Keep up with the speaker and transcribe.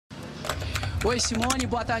Oi, Simone,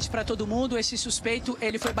 boa tarde para todo mundo. Esse suspeito,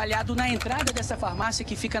 ele foi baleado na entrada dessa farmácia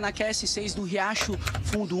que fica na QS6 do Riacho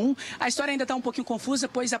Fundo 1. A história ainda está um pouquinho confusa,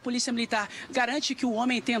 pois a Polícia Militar garante que o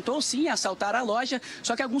homem tentou sim assaltar a loja,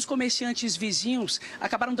 só que alguns comerciantes vizinhos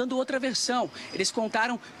acabaram dando outra versão. Eles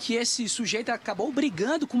contaram que esse sujeito acabou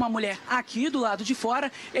brigando com uma mulher aqui do lado de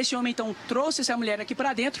fora. Esse homem então trouxe essa mulher aqui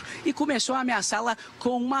para dentro e começou a ameaçá-la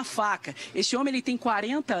com uma faca. Esse homem, ele tem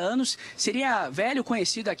 40 anos, seria velho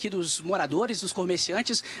conhecido aqui dos moradores, dos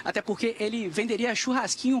comerciantes, até porque ele venderia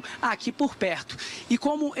churrasquinho aqui por perto. E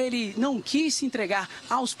como ele não quis se entregar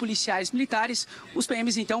aos policiais militares, os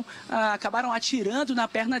PMs então acabaram atirando na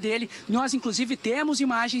perna dele. Nós inclusive temos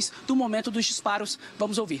imagens do momento dos disparos.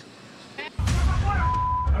 Vamos ouvir.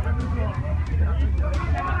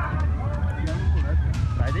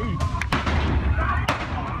 Sai daí.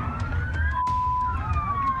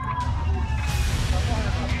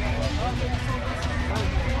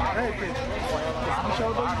 Deixa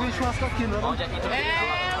eu dar um churrasco aqui, não é?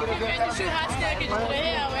 O que vende churrasco tem aqui de R$3,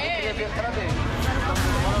 é?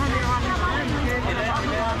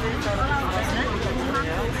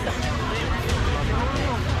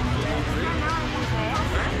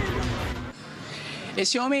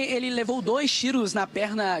 Esse homem, ele levou 2 tiros na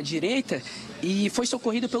perna direita e foi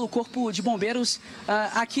socorrido pelo corpo de bombeiros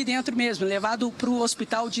aqui dentro mesmo, levado para o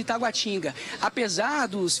hospital de Taguatinga. Apesar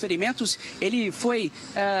dos ferimentos, ele foi,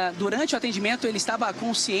 durante o atendimento, ele estava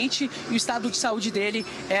consciente e o estado de saúde dele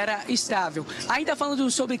era estável. Ainda falando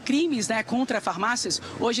sobre crimes, né, contra farmácias,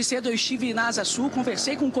 hoje cedo eu estive na Asa Sul,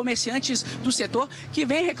 conversei com comerciantes do setor que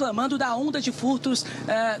vem reclamando da onda de furtos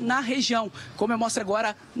na região, como eu mostro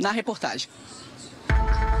agora na reportagem.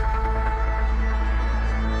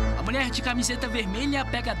 A mulher de camiseta vermelha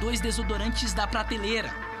pega 2 desodorantes da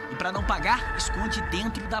prateleira e, para não pagar, esconde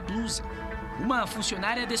dentro da blusa. Uma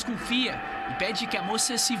funcionária desconfia e pede que a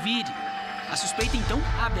moça se vire. A suspeita então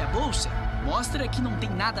abre a bolsa, mostra que não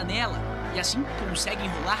tem nada nela e assim consegue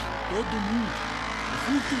enrolar todo mundo. O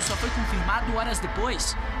furto só foi confirmado horas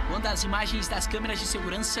depois, quando as imagens das câmeras de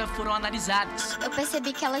segurança foram analisadas. Eu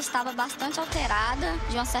percebi que ela estava bastante alterada,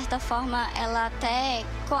 de uma certa forma ela até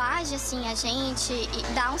coage assim, a gente e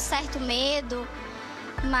dá um certo medo,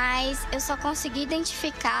 mas eu só consegui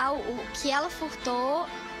identificar o que ela furtou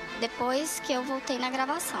depois que eu voltei na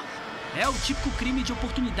gravação. É o típico crime de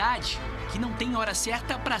oportunidade, que não tem hora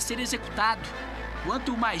certa para ser executado.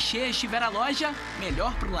 Quanto mais cheia estiver a loja,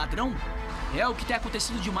 melhor para o ladrão. É o que tem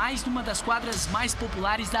acontecido demais numa das quadras mais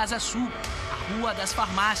populares da Asa Sul, a Rua das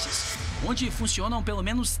Farmácias, onde funcionam pelo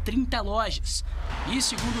menos 30 lojas. E,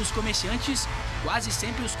 segundo os comerciantes, quase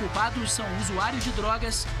sempre os culpados são usuários de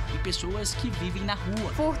drogas e pessoas que vivem na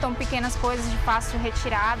rua. Furtam pequenas coisas de fácil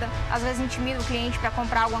retirada, às vezes intimidam o cliente para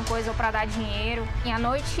comprar alguma coisa ou para dar dinheiro. E à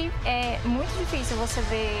noite é muito difícil você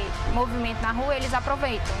ver movimento na rua, eles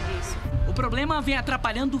aproveitam disso. O problema vem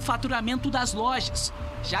atrapalhando o faturamento das lojas,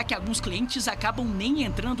 já que alguns clientes acabam nem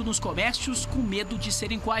entrando nos comércios com medo de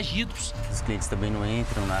serem coagidos. Os clientes também não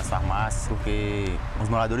entram nas farmácias porque os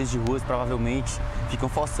moradores de ruas provavelmente ficam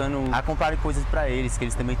forçando a comprar coisas para eles, que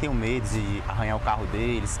eles também têm medo de arranhar o carro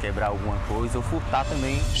deles, quebrar alguma coisa ou furtar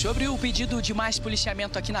também. Sobre o pedido de mais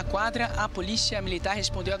policiamento aqui na quadra, a Polícia Militar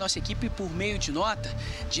respondeu à nossa equipe por meio de nota.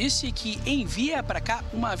 Disse que envia para cá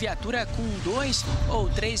uma viatura com 2 ou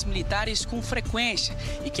 3 militares com frequência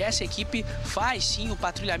e que essa equipe faz sim o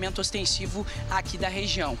patrulhamento ostensivo aqui da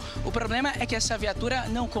região. O problema é que essa viatura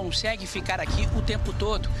não consegue ficar aqui o tempo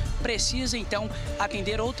todo. Precisa então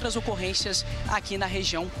atender outras ocorrências aqui na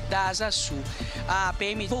região da Asa Sul. A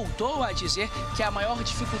PM voltou a dizer que a maior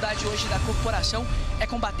dificuldade hoje da corporação é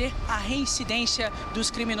combater a reincidência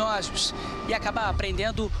dos criminosos e acabar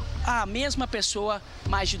prendendo a mesma pessoa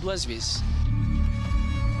mais de 2 vezes.